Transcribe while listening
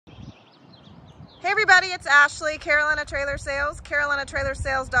Hey everybody, it's Ashley, Carolina Trailer Sales,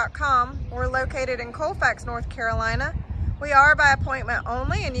 carolinatrailersales.com. We're located in Colfax, North Carolina. We are by appointment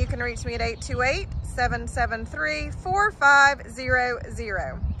only, and you can reach me at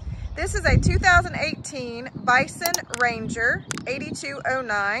 828-773-4500. This is a 2018 Bison Ranger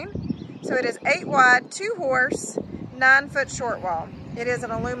 8209. So it is 8 wide, 2 horse, 9 foot short wall. It is an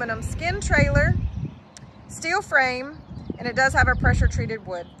aluminum skin trailer, steel frame, and it does have a pressure treated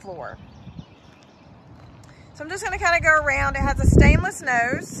wood floor. So I'm just going to kind of go around. It has a stainless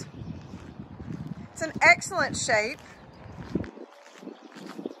nose. It's in excellent shape. So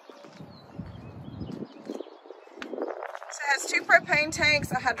it has 2 propane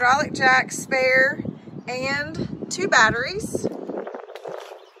tanks, a hydraulic jack spare, and 2 batteries.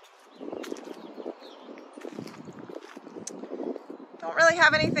 Don't really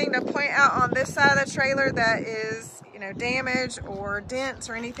have anything to point out on this side of the trailer that is, damage or dents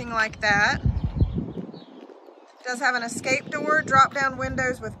or anything like that. It does have an escape door, drop down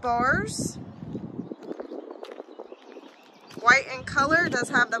windows with bars. White in color, does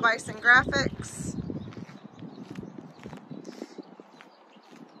have the Bison graphics.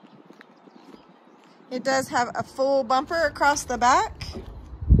 It does have a full bumper across the back.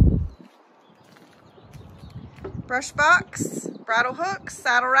 Brush box, bridle hooks,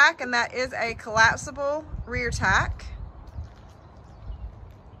 saddle rack, and that is a collapsible rear tack.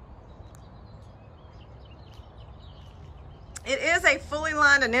 It is a fully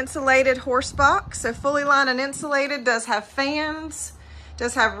lined and insulated horse box. So fully lined and insulated, does have fans,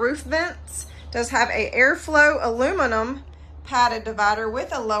 does have roof vents, does have a airflow aluminum padded divider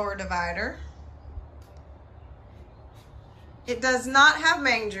with a lower divider. It does not have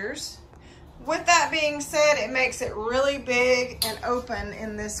mangers. With that being said, it makes it really big and open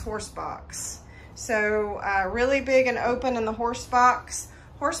in this horse box. So really big and open in the horse box.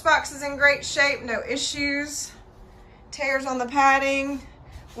 Horse box is in great shape, no issues. Tears on the padding,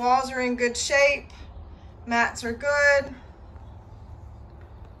 walls are in good shape, mats are good.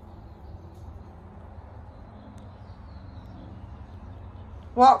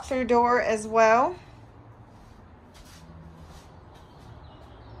 Walk-through door as well.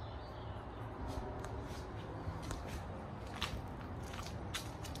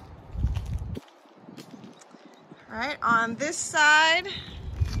 All right, on this side,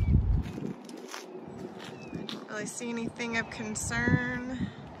 really see anything of concern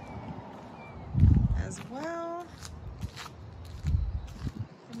as well.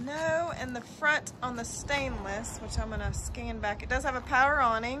 No, in the front on the stainless, which I'm gonna scan back, it does have a power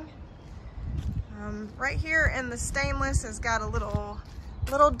awning. Right here in the stainless has got a little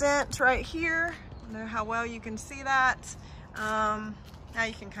dent right here. I don't know how well you can see that. Now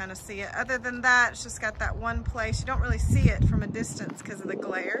you can kind of see it. Other than that, it's just got that one place. You don't really see it from a distance because of the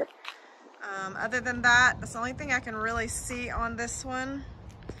glare. Other than that, that's the only thing I can really see on this one.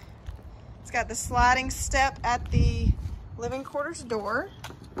 It's got the sliding step at the living quarters door.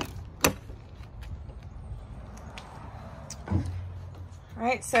 All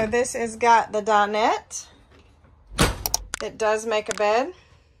right, so this has got the dinette. It does make a bed.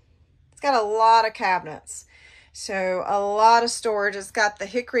 It's got a lot of cabinets, so a lot of storage. It's got the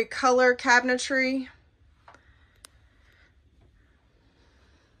hickory color cabinetry.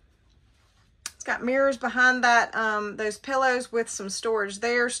 It's got mirrors behind that, those pillows with some storage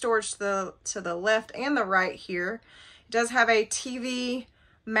there, storage to the left and the right here. It does have a TV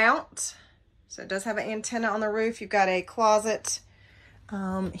mount, so it does have an antenna on the roof. You've got a closet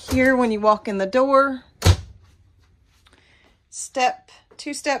here when you walk in the door.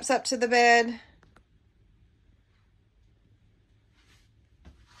 2 steps up to the bed.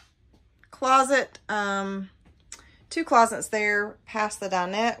 Closet, 2 closets there past the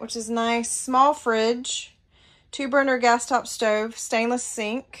dinette, which is nice. Small fridge, 2-burner gas top stove, stainless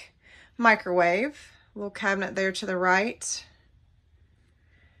sink, microwave, little cabinet there to the right.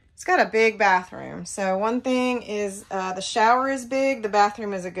 It's got a big bathroom. So one thing is the shower is big, the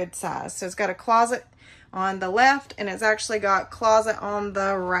bathroom is a good size. So it's got a closet on the left, and it's actually got closet on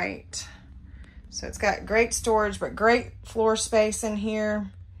the right. So it's got great storage, but great floor space in here.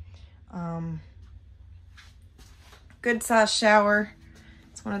 Good size shower.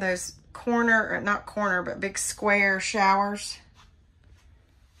 It's one of those not corner, but big square showers.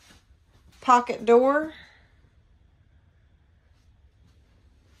 Pocket door.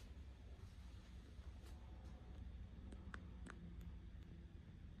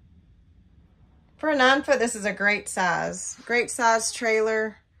 For a 9-foot, this is a great size. Great size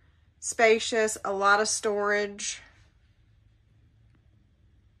trailer. Spacious, a lot of storage.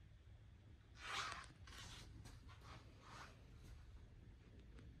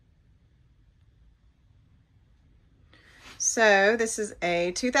 So this is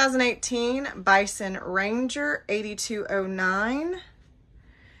a 2018 Bison Ranger 8209.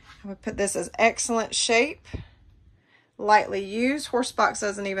 I would put this as excellent shape, lightly used. Horse box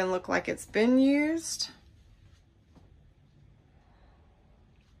doesn't even look like it's been used.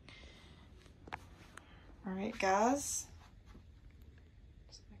 All right, guys.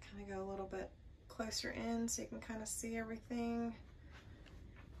 Just gonna kind of go a little bit closer in so you can kind of see everything.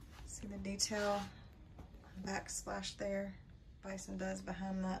 See the detail, backsplash there. Bison does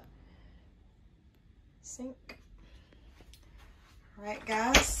behind that sink. All right,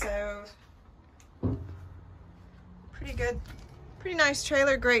 guys, so pretty good, pretty nice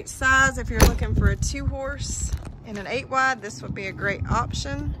trailer, great size. If you're looking for a 2-horse and an 8-wide, this would be a great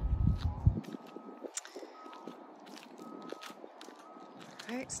option.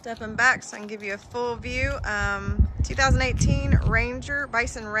 All right, stepping back so I can give you a full view. 2018 Ranger,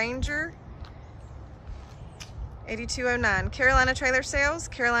 Bison Ranger 8209. Carolina Trailer Sales,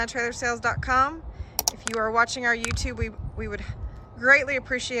 carolinatrailersales.com. If you are watching our YouTube, we would greatly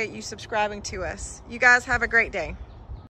appreciate you subscribing to us. You guys have a great day.